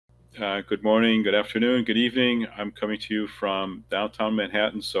Good morning, good afternoon, good evening. I'm coming to you from downtown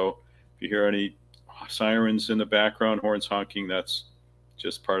Manhattan. So if you hear any sirens in the background, horns honking, that's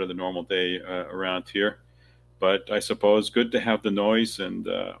just part of the normal day around here. But I suppose good to have the noise and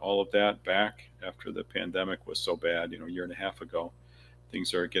all of that back after the pandemic was so bad, a year and a half ago.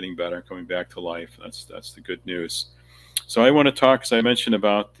 Things are getting better, coming back to life. That's the good news. So I want to talk, as I mentioned,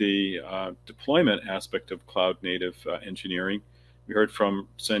 about the deployment aspect of cloud native engineering. We heard from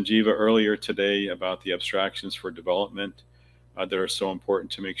Sanjeeva earlier today about the abstractions for development that are so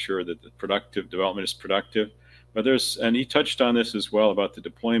important to make sure that the productive development is productive. But and he touched on this as well about the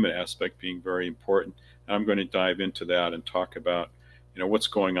deployment aspect being very important. And I'm going to dive into that and talk about, what's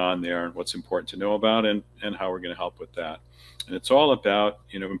going on there and what's important to know about and how we're going to help with that. And it's all about,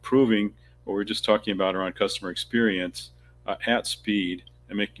 improving what we're just talking about around customer experience at speed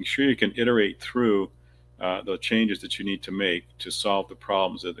and making sure you can iterate through the changes that you need to make to solve the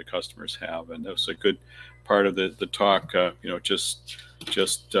problems that the customers have. And that's a good part of the talk,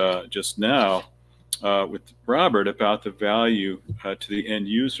 just now with Robert about the value to the end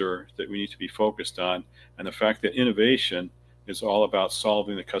user that we need to be focused on, and the fact that innovation is all about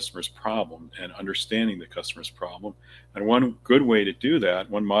solving the customer's problem and understanding the customer's problem. And one good way to do that,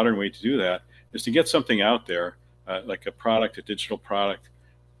 one modern way to do that, is to get something out there, like a product, a digital product,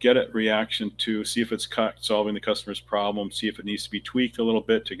 get a reaction to see if it's solving the customer's problem, see if it needs to be tweaked a little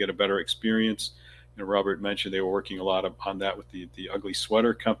bit to get a better experience. Robert mentioned they were working a lot on that with the ugly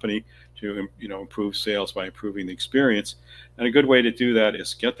sweater company to improve sales by improving the experience. And a good way to do that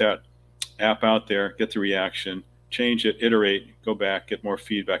is get that app out there, get the reaction, change it, iterate, go back, get more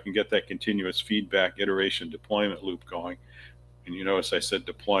feedback, and get that continuous feedback, iteration, deployment loop going. And you notice I said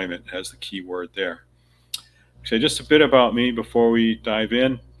deployment as the key word there. So just a bit about me before we dive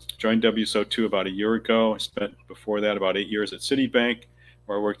in. Joined WSO2 about a year ago. I spent before that about 8 years at Citibank,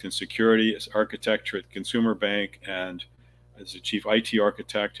 where I worked in security as architecture at Consumer Bank and as a chief IT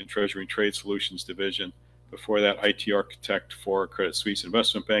architect in Treasury and Trade Solutions Division. Before that, IT architect for Credit Suisse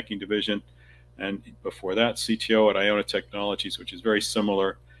Investment Banking Division. And before that, CTO at Iona Technologies, which is very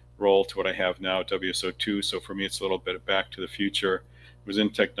similar role to what I have now at WSO2. So for me, it's a little bit of back to the future. I was in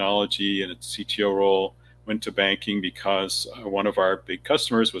technology and its CTO role. Went to banking because one of our big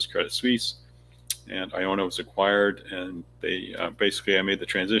customers was Credit Suisse, and Iona was acquired, and they basically I made the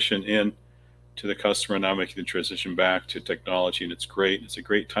transition in to the customer. Now I'm making the transition back to technology, and it's great. It's a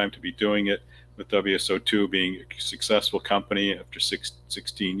great time to be doing it with WSO2 being a successful company after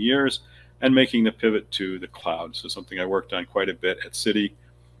 16 years and making the pivot to the cloud. So something I worked on quite a bit at Citi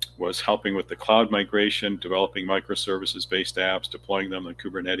was helping with the cloud migration, developing microservices-based apps, deploying them on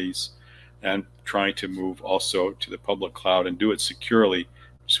Kubernetes, and trying to move also to the public cloud and do it securely,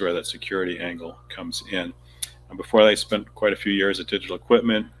 which is where that security angle comes in. And before that, I spent quite a few years at Digital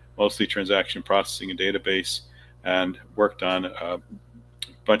Equipment, mostly transaction processing and database, and worked on a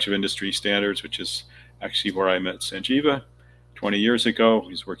bunch of industry standards, which is actually where I met Sanjeeva 20 years ago.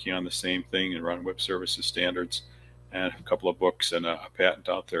 He's working on the same thing and run web services standards, and a couple of books and a patent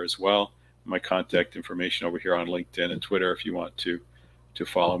out there as well. My contact information over here on LinkedIn and Twitter if you want to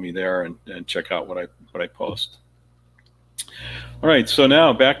follow me there and check out what I post. All right, so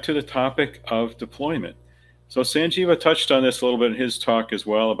now back to the topic of deployment. So Sanjeeva touched on this a little bit in his talk as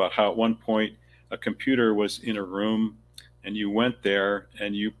well, about how at one point a computer was in a room and you went there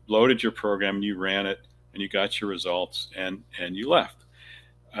and you loaded your program and you ran it and you got your results and you left.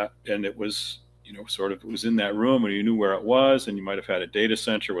 And it was, sort of, it was in that room and you knew where it was, and you might have had a data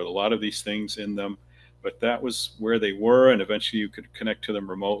center with a lot of these things in them. But that was where they were, and eventually you could connect to them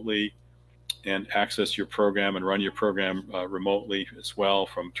remotely and access your program and run your program remotely as well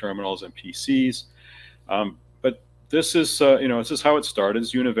from terminals and PCs. But this is, this is how it started.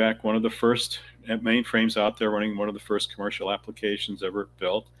 It's UNIVAC, one of the first mainframes out there running one of the first commercial applications ever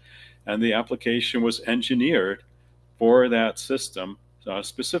built. And the application was engineered for that system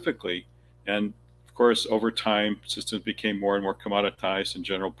specifically. And of course, over time, systems became more and more commoditized and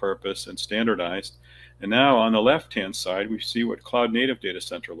general purpose and standardized. And now on the left-hand side, we see what cloud native data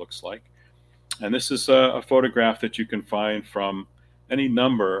center looks like. And this is a photograph that you can find from any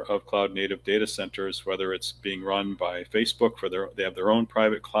number of cloud native data centers, whether it's being run by Facebook they have their own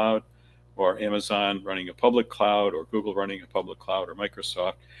private cloud, or Amazon running a public cloud, or Google running a public cloud, or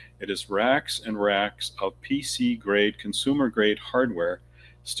Microsoft. It is racks and racks of PC grade, consumer grade hardware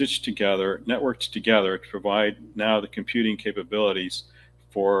stitched together, networked together to provide now the computing capabilities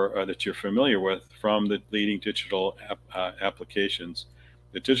for that you're familiar with from the leading digital applications.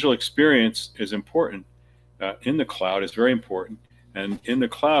 The digital experience is important in the cloud, is very important, And in the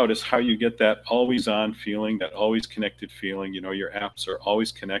cloud is how you get that always on feeling, that always connected feeling. You know, your apps are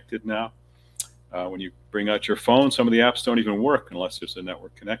always connected now. When you bring out your phone, some of the apps don't even work unless there's a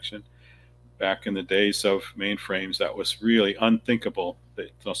network connection. Back in the days of mainframes, that was really unthinkable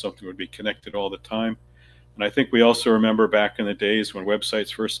that something would be connected all the time. And I think we also remember back in the days when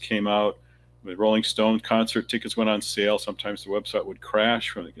websites first came out, when Rolling Stone concert tickets went on sale, sometimes the website would crash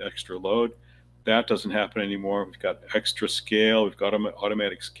from the extra load. That doesn't happen anymore. We've got extra scale, we've got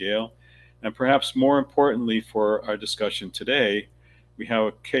automatic scale. And perhaps more importantly for our discussion today, we have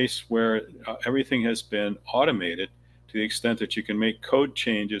a case where everything has been automated to the extent that you can make code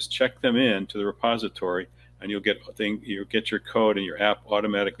changes, check them in to the repository, and you'll get your code and your app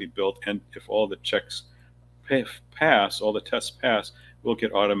automatically built. And if all the checks pass, all the tests pass, will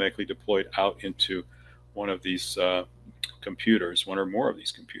get automatically deployed out into one of these computers, one or more of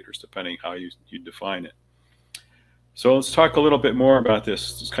these computers, depending how you define it. So let's talk a little bit more about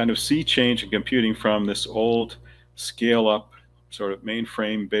this kind of sea change in computing from this old scale-up sort of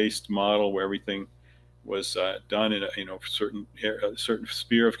mainframe-based model where everything was done in a certain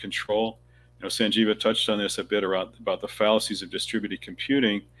sphere of control. Sanjeeva touched on this a bit about the fallacies of distributed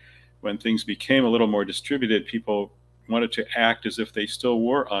computing. When things became a little more distributed, people wanted to act as if they still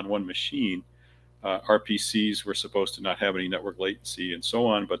were on one machine. RPCs were supposed to not have any network latency and so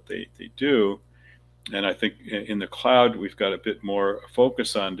on, but they do. And I think in the cloud, we've got a bit more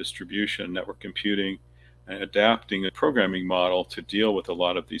focus on distribution, network computing, and adapting the programming model to deal with a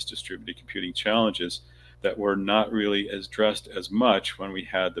lot of these distributed computing challenges that were not really addressed as much when we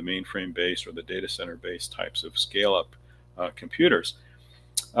had the mainframe-based or the data center-based types of scale-up computers.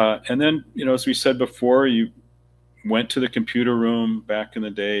 And then, as we said before, you went to the computer room back in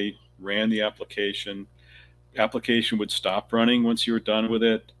the day, ran the application. Application would stop running once you were done with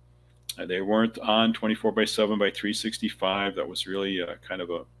it. They weren't on 24/7 by 365. That was really kind of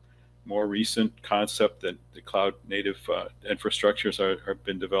a more recent concept that the cloud native infrastructures have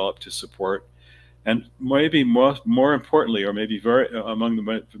been developed to support. And maybe more importantly, or maybe among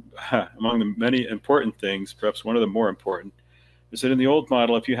the many important things, perhaps one of the more important, is that in the old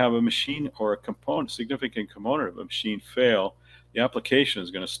model, if you have a machine or a significant component of a machine fail, the application is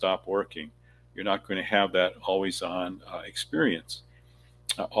going to stop working. You're not going to have that always on experience.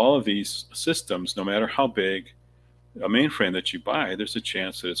 All of these systems, no matter how big a mainframe that you buy, there's a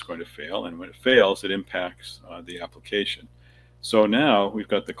chance that it's going to fail. And when it fails, it impacts the application. So now we've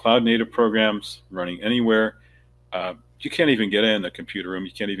got the cloud native programs running anywhere. You can't even get in the computer room.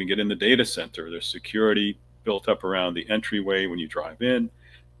 You can't even get in the data center. There's security built up around the entryway when you drive in,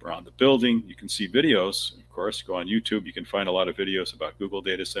 around the building. You can see videos, of course. Go on YouTube. You can find a lot of videos about Google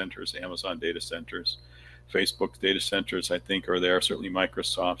data centers, Amazon data centers, Facebook data centers, I think, are there. Certainly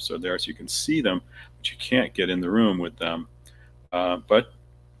Microsoft's are there, so you can see them, but you can't get in the room with them. But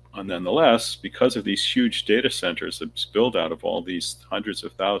nonetheless, because of these huge data centers that build out of all these hundreds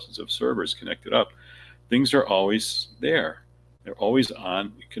of thousands of servers connected up, things are always there. They're always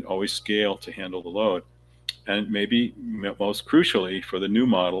on. You can always scale to handle the load. And maybe most crucially for the new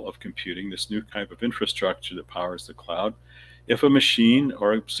model of computing, this new type of infrastructure that powers the cloud, if a machine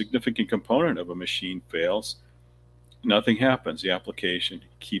or a significant component of a machine fails, nothing happens. The application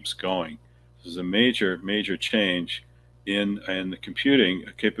keeps going. This is a major, major change in the computing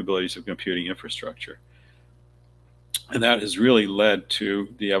capabilities of computing infrastructure. And that has really led to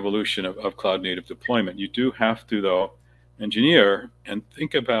the evolution of cloud native deployment. You do have to, though, engineer and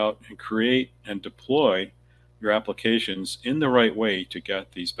think about and create and deploy your applications in the right way to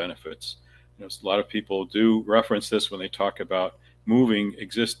get these benefits. A lot of people do reference this when they talk about moving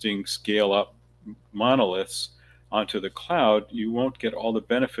existing scale-up monoliths onto the cloud. You won't get all the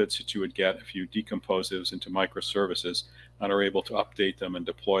benefits that you would get if you decompose those into microservices and are able to update them and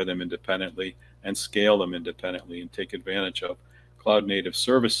deploy them independently and scale them independently and take advantage of cloud-native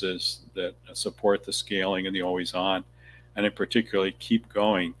services that support the scaling and the always-on, and in particularly keep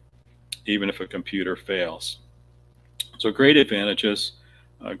going even if a computer fails. So great advantages.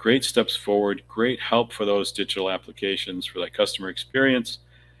 Great steps forward, great help for those digital applications, for that customer experience.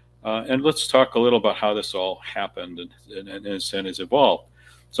 And let's talk a little about how this all happened and has evolved.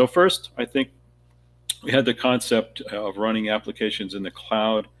 So first, I think we had the concept of running applications in the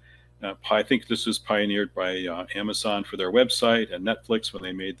cloud. I think this was pioneered by Amazon for their website and Netflix when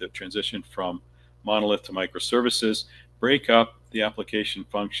they made the transition from monolith to microservices, break up the application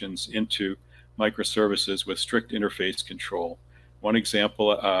functions into microservices with strict interface control. One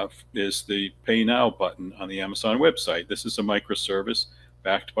example is the Pay Now button on the Amazon website. This is a microservice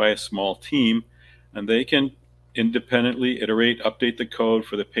backed by a small team, and they can independently iterate, update the code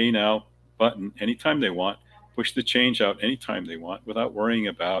for the Pay Now button anytime they want, push the change out anytime they want without worrying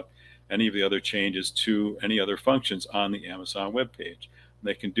about any of the other changes to any other functions on the Amazon web page. And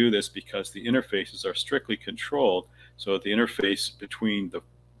they can do this because the interfaces are strictly controlled, so that the interface between the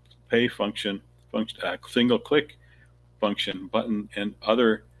pay function, single click function button, and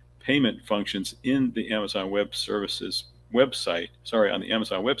other payment functions in the Amazon Web Services website, on the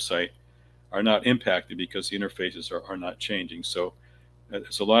Amazon website, are not impacted because the interfaces are not changing. So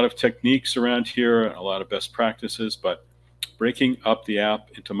there's a lot of techniques around here, a lot of best practices, but breaking up the app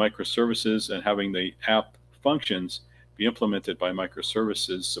into microservices and having the app functions be implemented by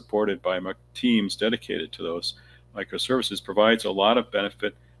microservices supported by teams dedicated to those microservices provides a lot of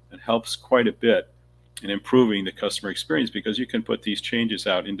benefit and helps quite a bit in improving the customer experience, because you can put these changes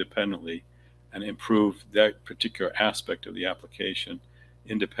out independently and improve that particular aspect of the application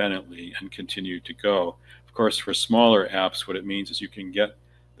independently and continue to go. Of course, for smaller apps, what it means is you can get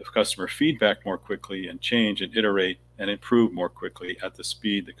the customer feedback more quickly and change and iterate and improve more quickly at the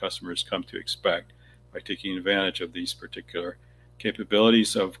speed the customers come to expect by taking advantage of these particular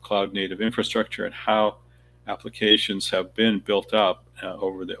capabilities of cloud native infrastructure and how applications have been built up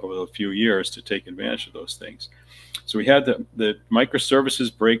over the few years to take advantage of those things. So we had the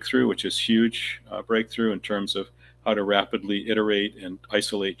microservices breakthrough, which is huge breakthrough in terms of how to rapidly iterate and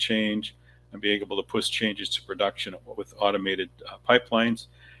isolate change and be able to push changes to production with automated pipelines.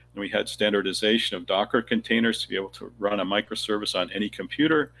 And we had standardization of Docker containers to be able to run a microservice on any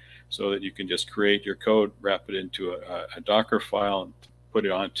computer, so that you can just create your code, wrap it into a Docker file, and put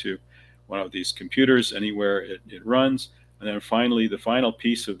it onto one of these computers anywhere it runs. And then finally, the final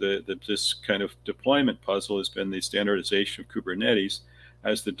piece of this kind of deployment puzzle has been the standardization of Kubernetes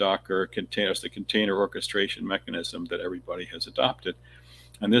as the Docker container, as the container orchestration mechanism that everybody has adopted.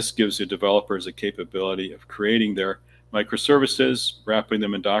 And this gives the developers a capability of creating their microservices, wrapping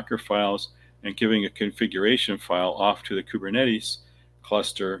them in Docker files, and giving a configuration file off to the Kubernetes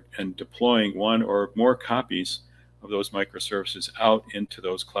cluster and deploying one or more copies of those microservices out into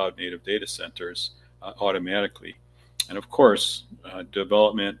those cloud native data centers automatically. And of course,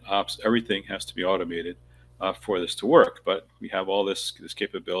 development, ops, everything has to be automated for this to work. But we have all these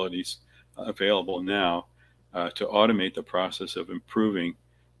capabilities available now to automate the process of improving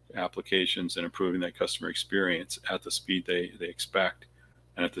applications and improving that customer experience at the speed they expect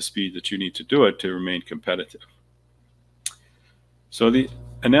and at the speed that you need to do it to remain competitive. So the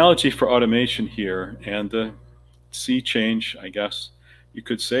analogy for automation here and the sea change, I guess you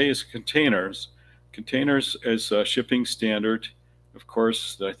could say, is containers. Containers as a shipping standard, of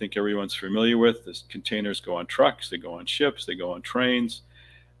course, that I think everyone's familiar with. These containers go on trucks, they go on ships, they go on trains,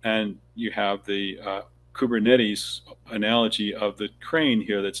 and you have the Kubernetes analogy of the crane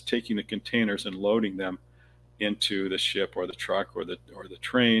here that's taking the containers and loading them into the ship or the truck or the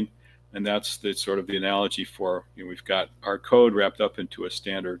train. And that's the sort of the analogy for, we've got our code wrapped up into a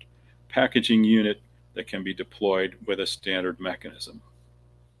standard packaging unit that can be deployed with a standard mechanism.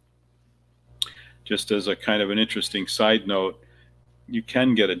 Just as a kind of an interesting side note, you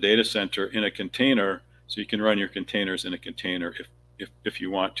can get a data center in a container, so you can run your containers in a container if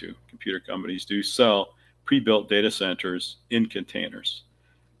you want to. Computer companies do sell pre-built data centers in containers.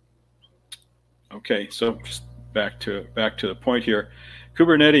 Okay, so just back to the point here.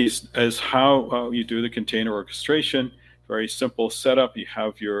 Kubernetes is how you do the container orchestration. Very simple setup. You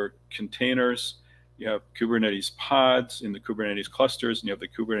have your containers, you have Kubernetes pods in the Kubernetes clusters, and you have the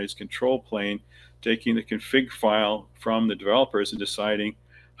Kubernetes control plane taking the config file from the developers and deciding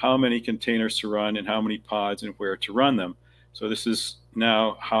how many containers to run and how many pods and where to run them. So this is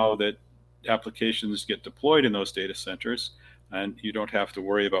now how the applications get deployed in those data centers, and you don't have to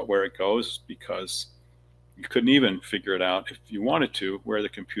worry about where it goes, because you couldn't even figure it out if you wanted to, where the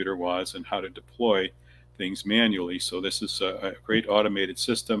computer was and how to deploy things manually. So this is a great automated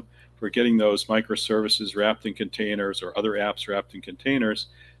system for getting those microservices wrapped in containers or other apps wrapped in containers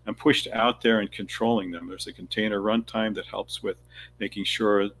and pushed out there and controlling them. There's a container runtime that helps with making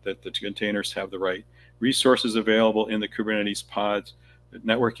sure that the containers have the right resources available in the Kubernetes pods, that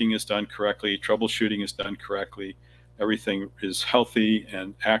networking is done correctly, troubleshooting is done correctly, everything is healthy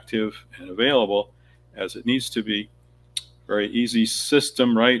and active and available as it needs to be. Very easy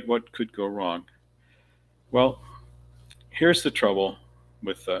system, right? What could go wrong? Well, here's the trouble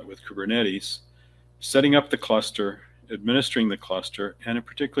with Kubernetes: setting up the cluster, administering the cluster, and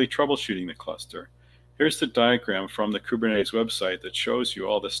particularly troubleshooting the cluster. Here's the diagram from the Kubernetes website that shows you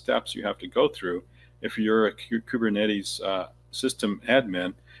all the steps you have to go through if you're a Kubernetes system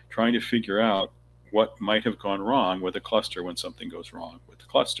admin trying to figure out what might have gone wrong with a cluster when something goes wrong with the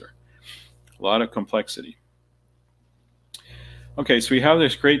cluster. A lot of complexity. Okay, so we have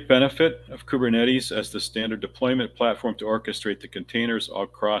this great benefit of Kubernetes as the standard deployment platform to orchestrate the containers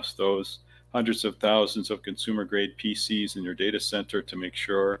across those hundreds of thousands of consumer-grade PCs in your data center to make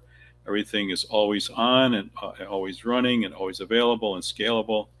sure everything is always on and always running and always available and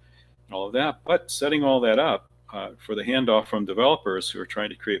scalable and all of that. But setting all that up for the handoff from developers who are trying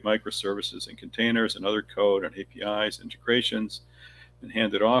to create microservices and containers and other code and APIs, integrations, and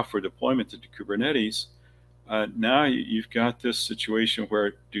hand it off for deployment into Kubernetes. Now you've got this situation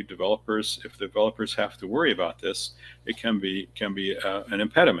where if developers have to worry about this, it can be an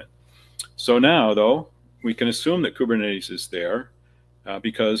impediment. So now, though, we can assume that Kubernetes is there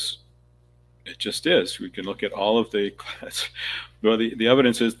because it just is. We can look at all of the well, the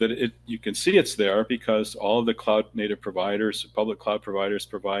evidence is that you can see it's there because all of the cloud native providers, public cloud providers,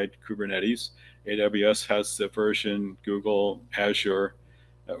 provide Kubernetes. AWS has the version, Google, Azure,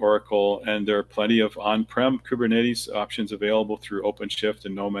 Oracle, and there are plenty of on-prem Kubernetes options available through OpenShift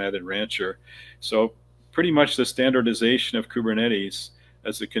and Nomad and Rancher. So pretty much the standardization of Kubernetes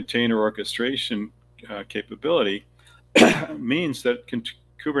as the container orchestration capability means that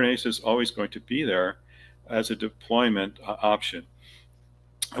Kubernetes is always going to be there as a deployment option.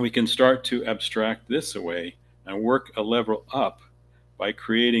 And we can start to abstract this away and work a level up by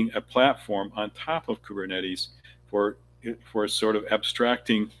creating a platform on top of Kubernetes for sort of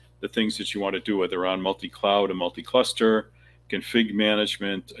abstracting the things that you want to do, whether on multi-cloud and multi-cluster, config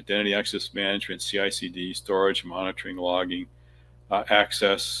management, identity access management, CI/CD, storage, monitoring, logging,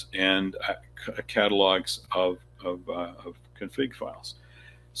 access, and catalogs of config files.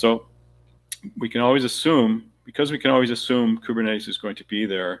 So we can always assume, because we can always assume Kubernetes is going to be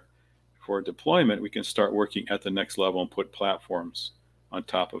there for deployment, we can start working at the next level and put platforms on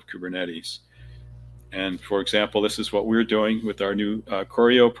top of Kubernetes. And for example, this is what we're doing with our new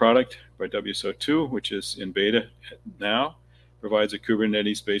Choreo product by WSO2, which is in beta now, provides a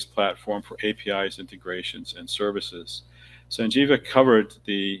Kubernetes-based platform for APIs, integrations, and services. Sanjeeva covered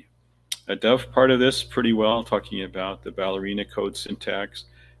the dev part of this pretty well, talking about the ballerina code syntax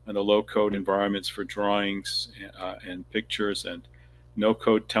and the low-code environments for drawings and pictures and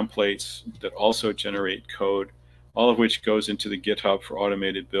no-code templates that also generate code, all of which goes into the GitHub for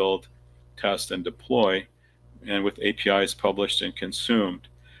automated build, test, and deploy, and with APIs published and consumed.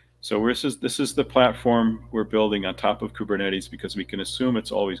 So this is the platform we're building on top of Kubernetes because we can assume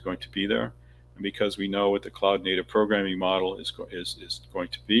it's always going to be there, and because we know what the cloud native programming model is going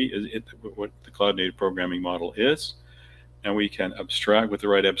to be, what the cloud native programming model is, and we can abstract with the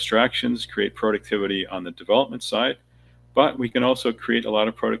right abstractions, create productivity on the development side, but we can also create a lot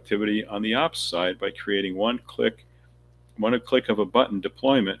of productivity on the ops side by creating one click of a button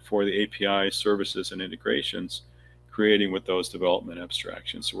deployment for the API services and integrations, creating with those development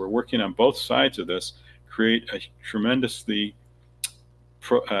abstractions. So we're working on both sides of this, create a tremendously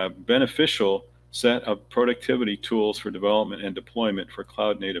beneficial set of productivity tools for development and deployment for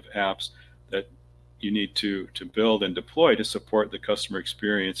cloud native apps that you need to build and deploy to support the customer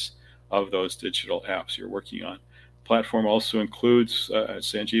experience of those digital apps you're working on. Platform also includes,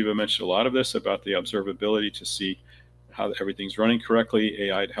 Sanjeeva mentioned a lot of this about the observability to see how everything's running correctly,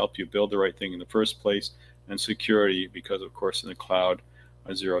 AI to help you build the right thing in the first place, and security, because of course in the cloud,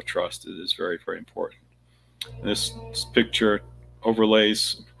 zero trust is very, very important. And this picture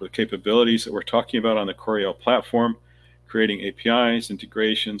overlays the capabilities that we're talking about on the Choreo platform, creating APIs,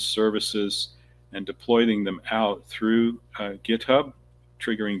 integrations, services, and deploying them out through GitHub,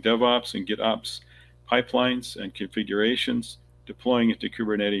 triggering DevOps and GitOps pipelines and configurations, deploying it to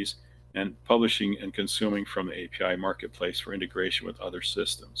Kubernetes, and publishing and consuming from the API marketplace for integration with other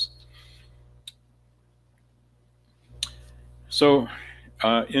systems. So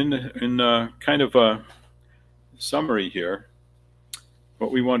in kind of a summary here,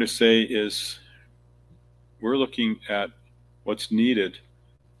 what we want to say is we're looking at what's needed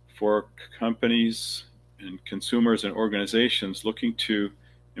for companies and consumers and organizations looking to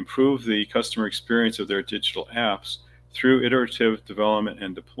improve the customer experience of their digital apps through iterative development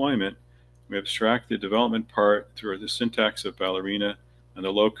and deployment. We abstract the development part through the syntax of Ballerina and the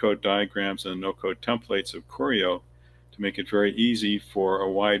low-code diagrams and the no-code templates of Choreo to make it very easy for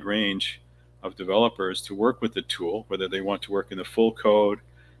a wide range of developers to work with the tool, whether they want to work in the full code,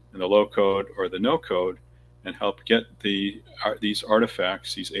 in the low code, or the no code, and help get these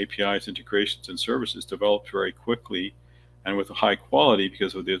artifacts, these APIs, integrations, and services developed very quickly and with a high quality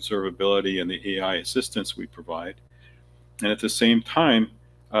because of the observability and the AI assistance we provide. And at the same time,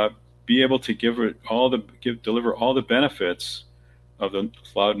 be able to deliver all the benefits of the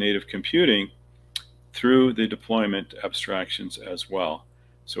cloud native computing through the deployment abstractions as well.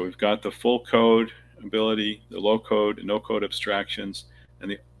 So we've got the full code ability, the low code and no code abstractions,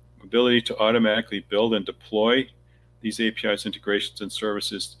 and the ability to automatically build and deploy these APIs, integrations, and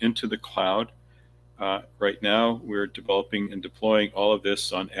services into the cloud. Right now, we're developing and deploying all of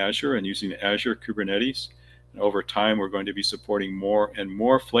this on Azure and using Azure Kubernetes. And over time, we're going to be supporting more and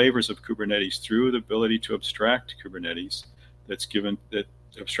more flavors of Kubernetes through the ability to abstract Kubernetes that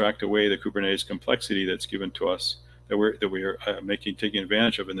abstract away the Kubernetes complexity that's given to us, that we're taking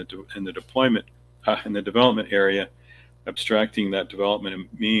advantage of in the deployment, in the development area. Abstracting that development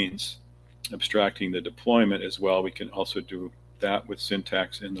means abstracting the deployment as well. We can also do that with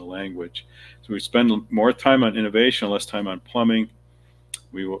syntax in the language. So we spend more time on innovation, less time on plumbing.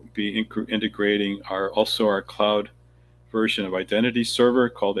 We will be integrating our cloud version of Identity Server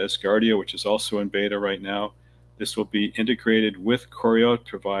called Esgardio, which is also in beta right now. This will be integrated with Choreo to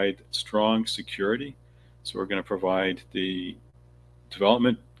provide strong security. So we're going to provide the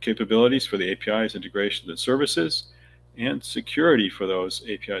development capabilities for the APIs, integrations, and services, and security for those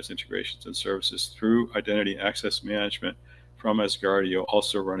APIs, integrations, and services through identity access management from Esgardio,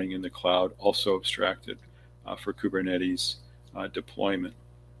 also running in the cloud, also abstracted for Kubernetes deployment.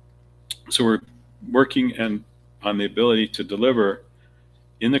 So we're working on the ability to deliver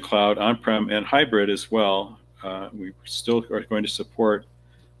in the cloud, on-prem, and hybrid as well. We still are going to support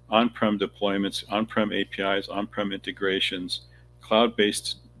on-prem deployments, on-prem APIs, on-prem integrations,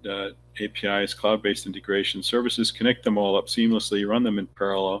 cloud-based APIs, cloud-based integration services, connect them all up seamlessly, run them in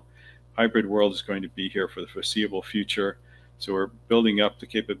parallel. Hybrid world is going to be here for the foreseeable future. So we're building up the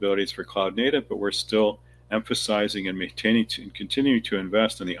capabilities for cloud native, but we're still emphasizing and maintaining and continuing to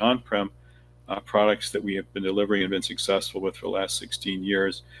invest in the on-prem products that we have been delivering and been successful with for the last 16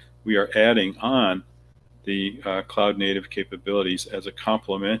 years. We are adding on the cloud native capabilities as a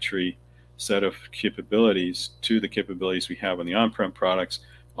complementary set of capabilities to the capabilities we have on the on-prem products,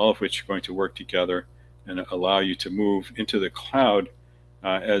 all of which are going to work together and allow you to move into the cloud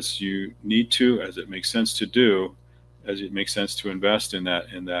as you need to, as it makes sense to do, as it makes sense to invest in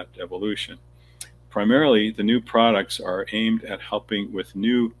that evolution. Primarily, the new products are aimed at helping with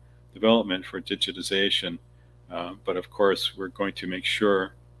new development for digitization, but of course, we're going to make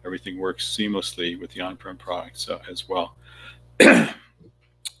sure everything works seamlessly with the on-prem products as well. And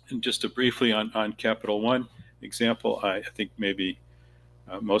just to briefly on Capital One example, I think maybe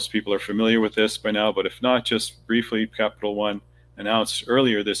most people are familiar with this by now, but if not, just briefly, Capital One announced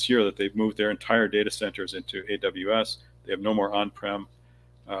earlier this year that they've moved their entire data centers into AWS. They have no more on-prem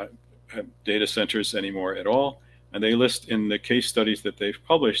data centers anymore at all. And they list in the case studies that they've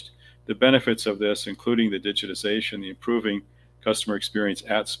published the benefits of this, including the digitization, the improving customer experience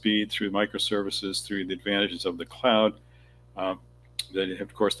at speed through microservices, through the advantages of the cloud.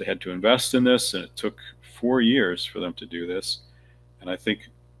 Of course, they had to invest in this, and it took 4 years for them to do this. And I think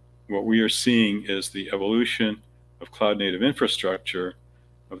what we are seeing is the evolution of cloud native infrastructure,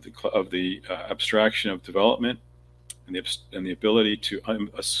 of the abstraction of development, and the ability to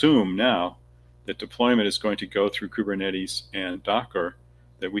assume now that deployment is going to go through Kubernetes and Docker,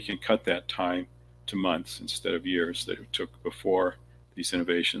 that we can cut that time to months instead of years that it took before these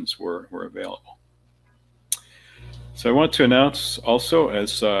innovations were available. So I want to announce also,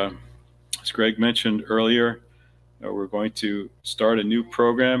 as Greg mentioned earlier, we're going to start a new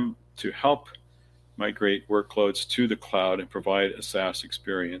program to help migrate workloads to the cloud and provide a SaaS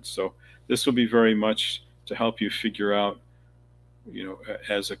experience. So this will be very much to help you figure out,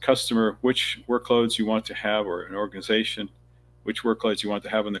 as a customer, which workloads you want to have, or an organization, which workloads you want to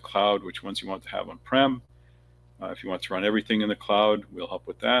have in the cloud, which ones you want to have on-prem. If you want to run everything in the cloud, we'll help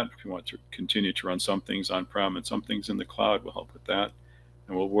with that. If you want to continue to run some things on-prem and some things in the cloud, we'll help with that.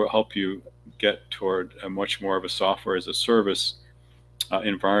 And we'll help you get toward a much more of a software as a service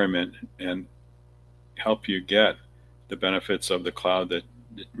environment, and help you get the benefits of the cloud,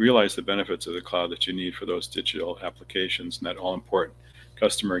 realize the benefits of the cloud that you need for those digital applications and that all-important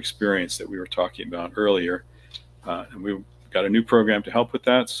customer experience that we were talking about earlier. And we've got a new program to help with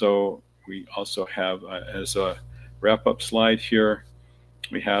that. So we also have, as a wrap-up slide here,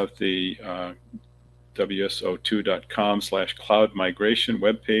 we have the WSO2.com/cloud migration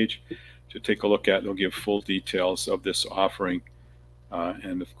webpage to take a look at. They'll give full details of this offering.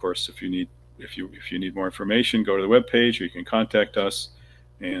 And of course, if you need more information, go to the webpage, or you can contact us,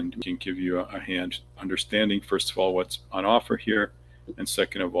 and we can give you a hand understanding, first of all, what's on offer here, and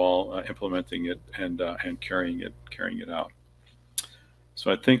second of all, implementing it and carrying it out. So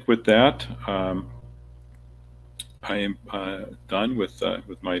I think with that, I am done with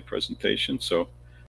my presentation. So